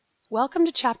Welcome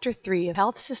to Chapter 3 of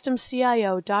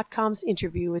HealthSystemCIO.com's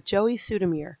interview with Joey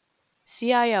Sudomir,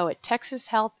 CIO at Texas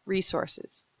Health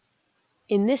Resources.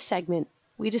 In this segment,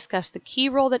 we discuss the key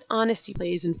role that honesty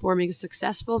plays in forming a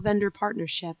successful vendor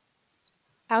partnership,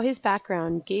 how his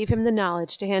background gave him the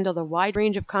knowledge to handle the wide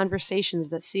range of conversations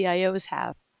that CIOs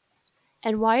have,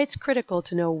 and why it's critical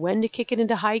to know when to kick it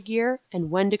into high gear and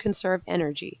when to conserve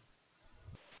energy.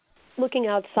 Looking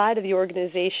outside of the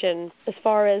organization, as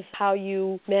far as how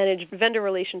you manage vendor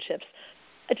relationships,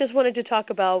 I just wanted to talk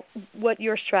about what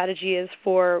your strategy is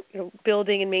for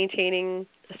building and maintaining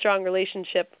a strong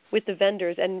relationship with the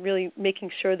vendors and really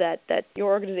making sure that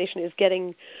your organization is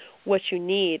getting what you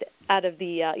need out of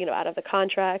the out of the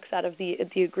contracts, out of the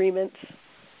agreements.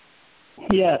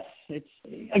 Yes, it's,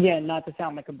 again, not to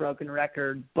sound like a broken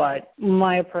record, but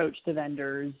my approach to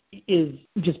vendors is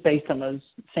just based on those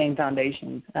same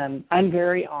foundations. I'm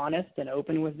very honest and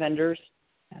open with vendors.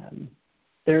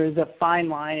 There is a fine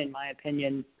line, in my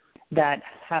opinion, that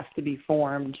has to be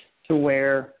formed to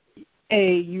where,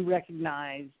 A, you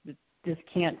recognize that this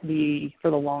can't be,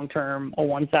 for the long term, a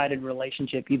one-sided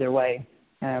relationship either way.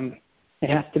 It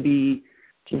has to be,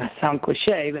 to not sound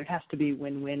cliche, but it has to be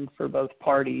win-win for both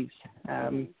parties.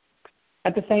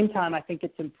 At the same time, I think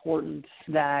it's important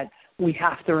that we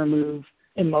have to remove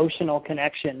emotional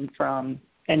connection from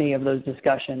any of those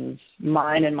discussions.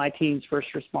 Mine and my team's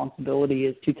first responsibility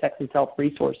is to Texas Health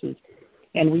Resources,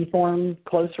 and we form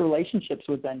close relationships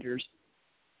with vendors.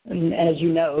 And as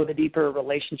you know, the deeper a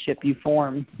relationship you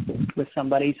form with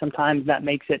somebody, sometimes that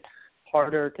makes it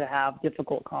harder to have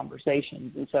difficult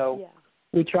conversations. And so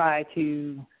we try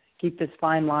to keep this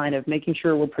fine line of making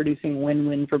sure we're producing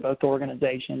win-win for both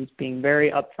organizations, being very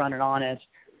upfront and honest,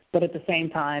 but at the same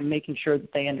time making sure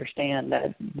that they understand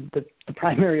that the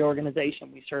primary organization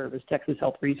we serve is Texas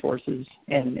Health Resources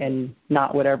and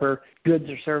not whatever goods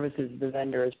or services the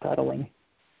vendor is peddling.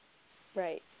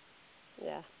 Right.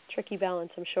 Yeah. Tricky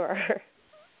balance, I'm sure.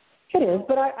 It is,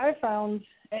 but I found,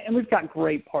 and we've got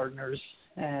great partners,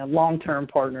 long-term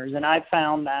partners, and I've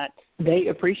found that they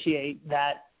appreciate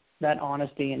that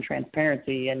honesty and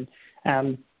transparency. And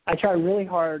I try really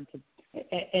hard to,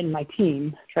 and my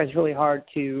team tries really hard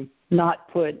to not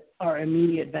put our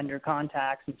immediate vendor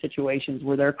contacts in situations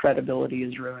where their credibility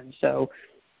is ruined. So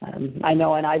I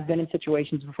know, and I've been in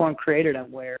situations before and created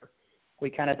them where we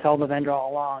kind of tell the vendor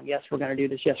all along, yes, we're going to do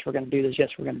this, yes, we're going to do this,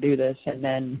 yes, we're going to do this, and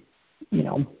then,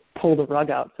 pull the rug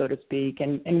out, so to speak.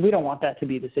 And we don't want that to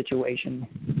be the situation.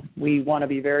 We want to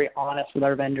be very honest with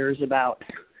our vendors about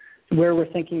where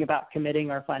we're thinking about committing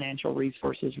our financial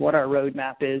resources, what our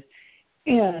roadmap is,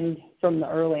 and from the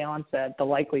early onset, the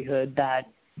likelihood that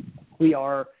we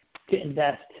are to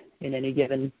invest in any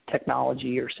given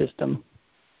technology or system.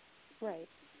 Right.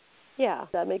 Yeah,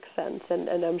 that makes sense. And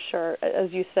I'm sure,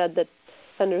 as you said, that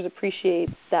vendors appreciate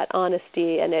that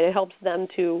honesty and it helps them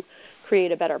to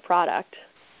create a better product.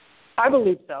 I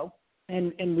believe so.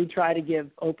 And we try to give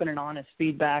open and honest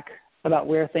feedback about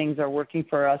where things are working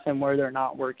for us and where they're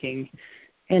not working.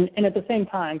 And at the same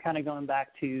time, kind of going back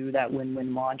to that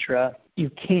win-win mantra, you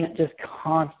can't just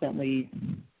constantly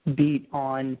beat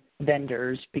on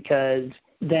vendors because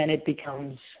then it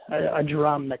becomes a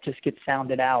drum that just gets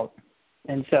sounded out.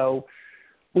 And so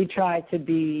we try to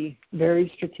be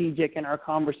very strategic in our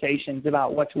conversations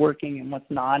about what's working and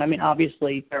what's not. I mean,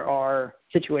 obviously, there are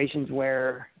situations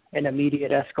where an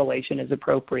immediate escalation is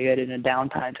appropriate in a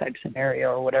downtime type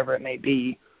scenario or whatever it may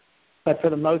be. But for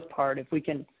the most part, if we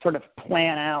can sort of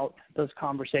plan out those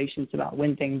conversations about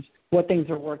what things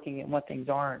are working and what things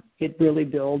aren't, it really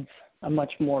builds a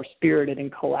much more spirited and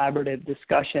collaborative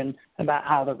discussion about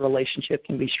how the relationship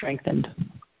can be strengthened.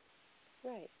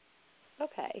 Right.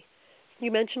 Okay.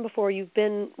 You mentioned before you've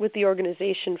been with the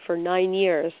organization for 9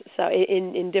 years, so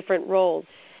in different roles.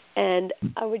 And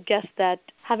I would guess that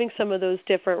having some of those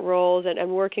different roles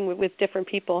and working with different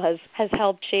people has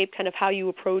helped shape kind of how you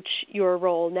approach your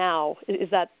role now. Is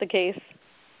that the case?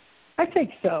 I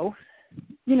think so.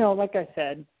 Like I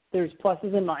said, there's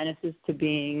pluses and minuses to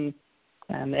being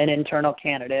an internal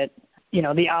candidate.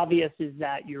 The obvious is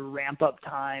that your ramp-up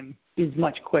time is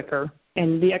much quicker,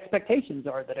 and the expectations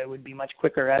are that it would be much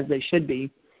quicker, as they should be.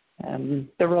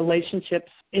 The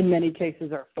relationships, in many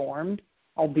cases, are formed,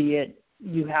 albeit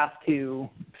you have to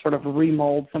sort of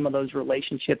remold some of those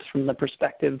relationships from the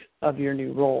perspective of your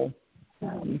new role.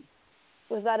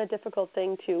 Was that a difficult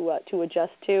thing to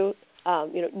adjust to,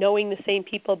 knowing the same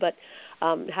people but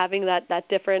having that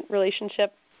different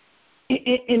relationship?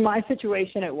 In my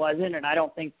situation, it wasn't, and I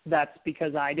don't think that's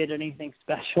because I did anything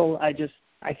special.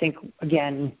 I think,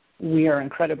 again, we are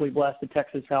incredibly blessed at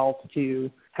Texas Health to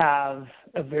have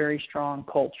a very strong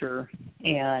culture,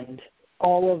 and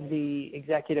all of the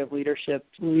executive leadership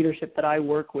that I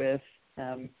work with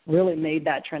really made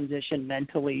that transition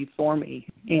mentally for me.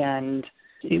 And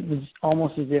it was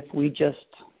almost as if we just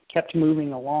kept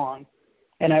moving along.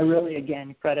 And I really,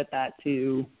 again, credit that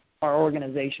to our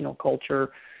organizational culture,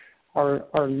 our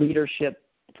leadership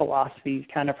philosophies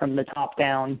kind of from the top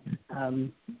down.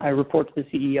 I report to the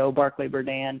CEO, Barclay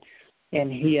Burdan,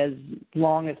 and he has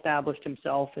long established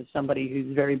himself as somebody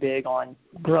who's very big on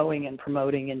growing and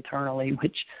promoting internally,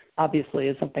 which obviously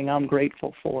is something I'm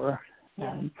grateful for.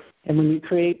 And when you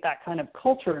create that kind of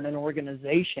culture in an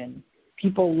organization,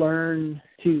 people learn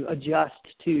to adjust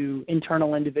to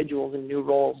internal individuals and new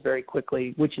roles very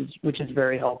quickly, which is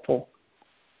very helpful.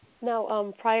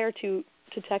 Now, prior to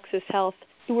Texas Health,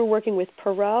 you were working with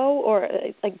Perot or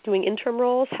like doing interim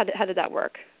roles? How did that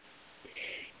work?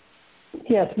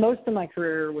 Yes, most of my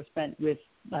career was spent with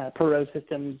Perot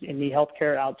Systems in the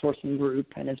healthcare outsourcing group,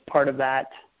 and as part of that,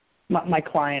 my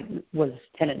client was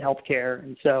Tenet Healthcare,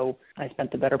 and so I spent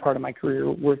the better part of my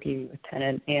career working with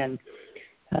Tenet. And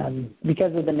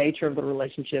because of the nature of the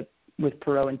relationship with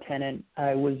Perot and Tenet,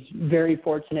 I was very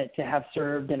fortunate to have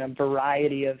served in a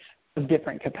variety of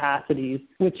different capacities,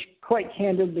 which quite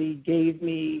candidly gave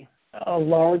me a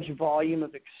large volume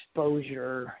of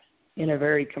exposure in a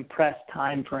very compressed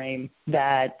time frame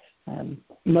that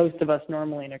most of us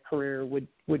normally in a career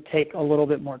would take a little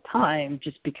bit more time,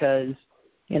 just because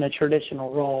in a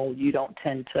traditional role you don't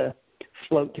tend to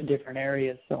float to different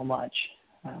areas so much.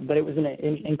 But it was an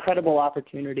incredible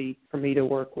opportunity for me to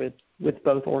work with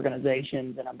both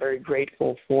organizations, and I'm very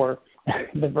grateful for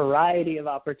the variety of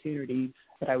opportunities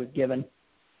that I was given.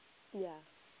 Yeah.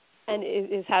 And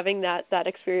is having that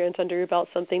experience under your belt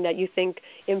something that you think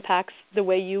impacts the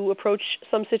way you approach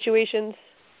some situations?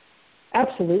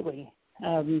 Absolutely.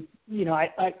 The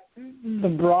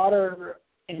broader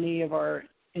any of our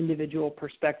individual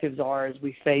perspectives are as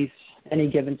we face any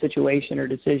given situation or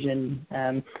decision,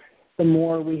 the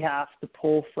more we have to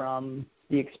pull from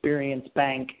the experience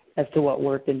bank as to what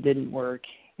worked and didn't work.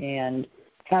 And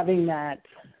having that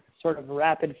sort of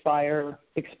rapid fire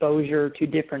exposure to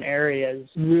different areas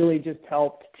really just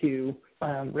helped to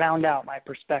round out my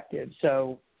perspective.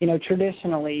 So,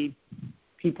 traditionally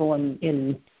people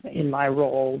in my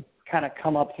role kind of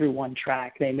come up through one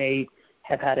track. They may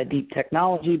have had a deep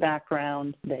technology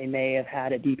background. They may have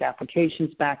had a deep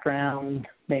applications background.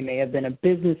 They may have been a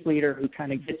business leader who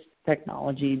kind of gets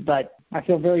technology, but I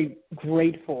feel very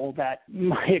grateful that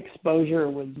my exposure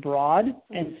was broad,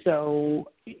 and so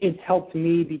it's helped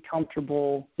me be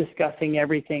comfortable discussing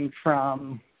everything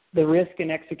from the risk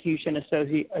and execution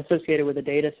associated with a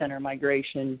data center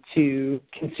migration to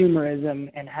consumerism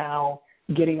and how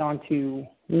getting onto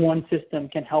one system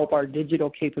can help our digital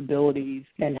capabilities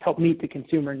and help meet the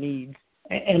consumer needs.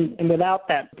 And without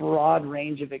that broad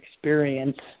range of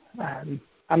experience,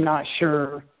 I'm not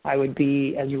sure I would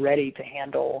be as ready to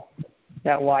handle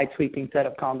that wide sweeping set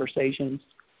of conversations.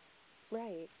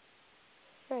 Right.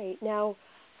 Now,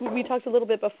 we talked a little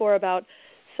bit before about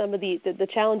some of the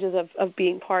challenges of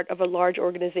being part of a large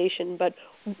organization, but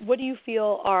what do you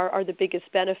feel are the biggest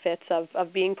benefits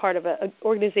of being part of an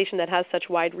organization that has such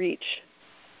wide reach?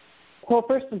 Well,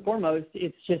 first and foremost,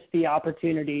 it's just the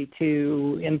opportunity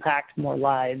to impact more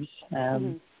lives.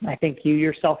 I think you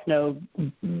yourself know,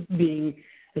 being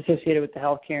associated with the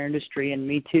healthcare industry, and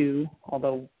me too,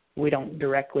 although we don't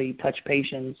directly touch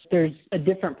patients, there's a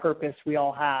different purpose we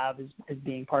all have as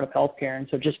being part of healthcare. And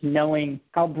so just knowing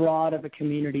how broad of a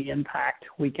community impact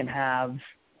we can have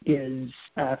is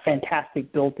a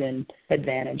fantastic built-in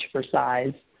advantage for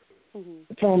size.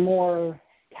 From a more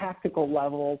tactical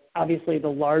level, obviously the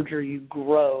larger you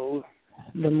grow,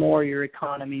 the more your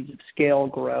economies of scale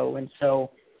grow. And so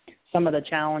some of the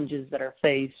challenges that are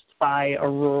faced by a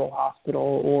rural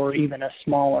hospital or even a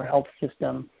smaller health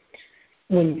system,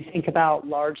 when you think about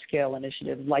large-scale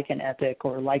initiatives like an Epic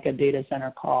or like a data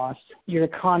center cost, your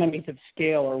economies of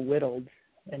scale are whittled,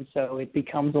 and so it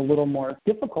becomes a little more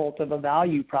difficult of a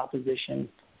value proposition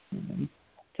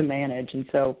to manage. And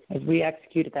so as we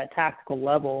execute at that tactical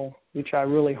level, we try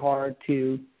really hard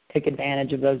to take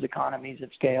advantage of those economies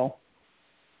of scale.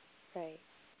 Right.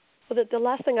 Well, the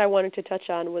last thing I wanted to touch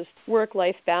on was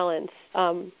work-life balance,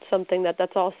 something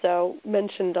that's also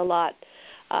mentioned a lot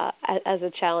as a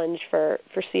challenge for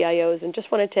CIOs, and just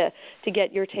wanted to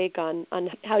get your take on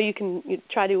how you can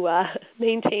try to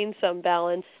maintain some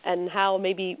balance and how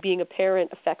maybe being a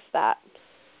parent affects that.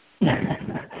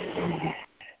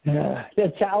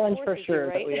 The challenge for sure,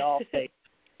 right? That we all face,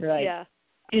 right? Yeah.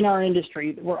 In our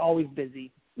industry, we're always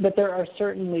busy, but there are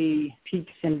certainly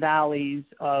peaks and valleys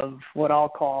of what I'll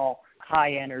call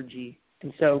high energy.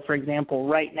 And so, for example,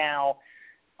 right now,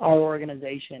 our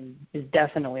organization is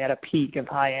definitely at a peak of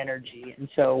high energy. And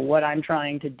so what I'm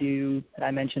trying to do, that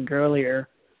I mentioned earlier,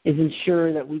 is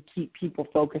ensure that we keep people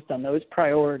focused on those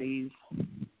priorities,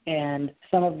 and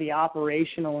some of the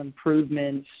operational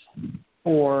improvements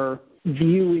or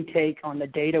view we take on the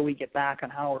data we get back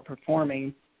on how we're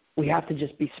performing, we have to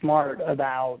just be smart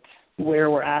about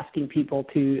where we're asking people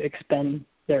to expend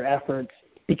their efforts,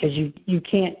 because you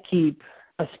can't keep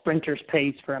a sprinter's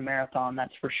pace for a marathon,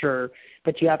 that's for sure.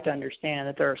 But you have to understand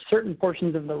that there are certain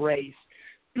portions of the race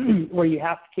where you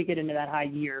have to kick it into that high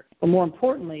gear, but more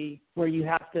importantly, where you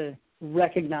have to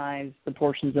recognize the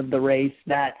portions of the race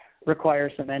that require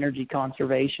some energy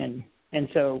conservation. And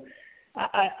so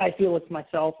I feel it's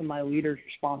myself and my leader's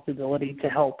responsibility to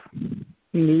help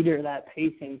meter that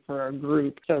pacing for our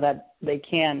group so that they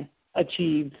can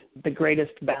achieve the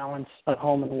greatest balance of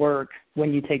home and work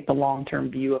when you take the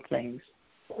long-term view of things.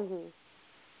 Mm-hmm.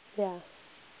 Yeah,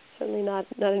 certainly not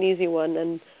an easy one,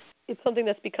 and it's something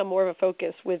that's become more of a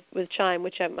focus with Chime,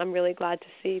 which I'm really glad to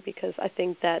see, because I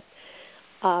think that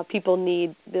people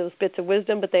need those bits of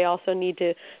wisdom, but they also need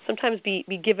to sometimes be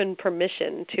given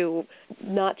permission to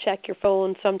not check your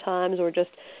phone sometimes, or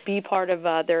just be part of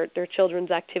their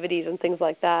children's activities and things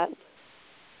like that.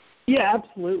 Yeah,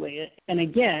 absolutely. And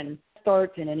again,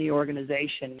 start in any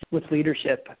organization with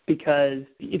leadership, because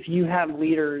if you have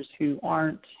leaders who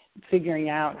aren't figuring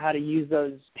out how to use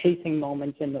those pacing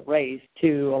moments in the race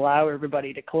to allow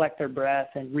everybody to collect their breath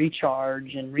and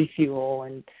recharge and refuel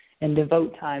and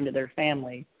devote time to their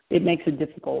family, it makes it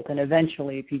difficult. And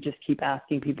eventually, if you just keep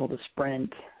asking people to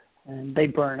sprint, and they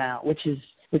burn out, which is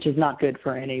not good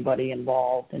for anybody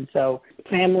involved. And so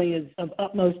family is of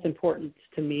utmost importance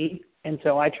to me, and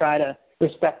so I try to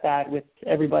respect that with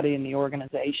everybody in the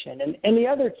organization. And the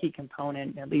other key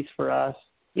component, at least for us,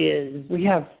 is we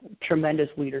have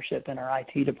tremendous leadership in our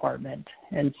IT department.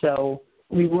 And so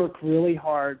we work really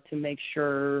hard to make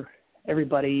sure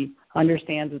everybody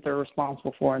understands what they're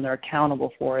responsible for and they're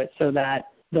accountable for it, so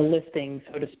that the lifting,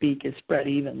 so to speak, is spread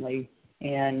evenly.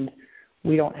 And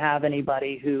we don't have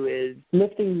anybody who is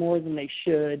lifting more than they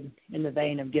should in the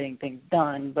vein of getting things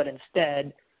done, but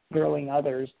instead growing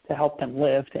others to help them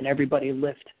lift, and everybody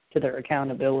lift to their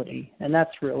accountability. And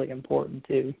that's really important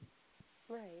too.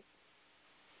 Right.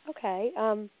 Okay.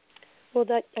 Well,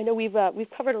 that I know we've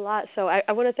covered a lot, so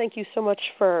I want to thank you so much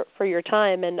for your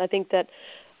time, and I think that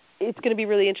it's going to be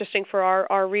really interesting for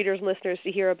our readers and listeners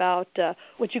to hear about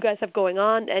what you guys have going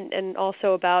on, and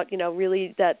also about,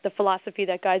 really the philosophy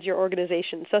that guides your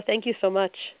organization. So thank you so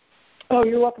much. Oh,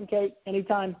 you're welcome, Kate.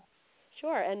 Anytime.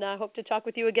 Sure, and I hope to talk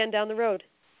with you again down the road.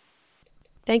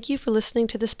 Thank you for listening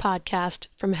to this podcast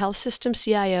from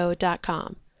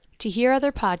healthsystemcio.com. To hear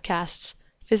other podcasts,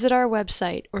 visit our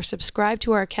website or subscribe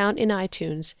to our account in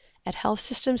iTunes at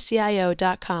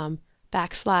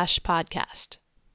healthsystemcio.com/podcast.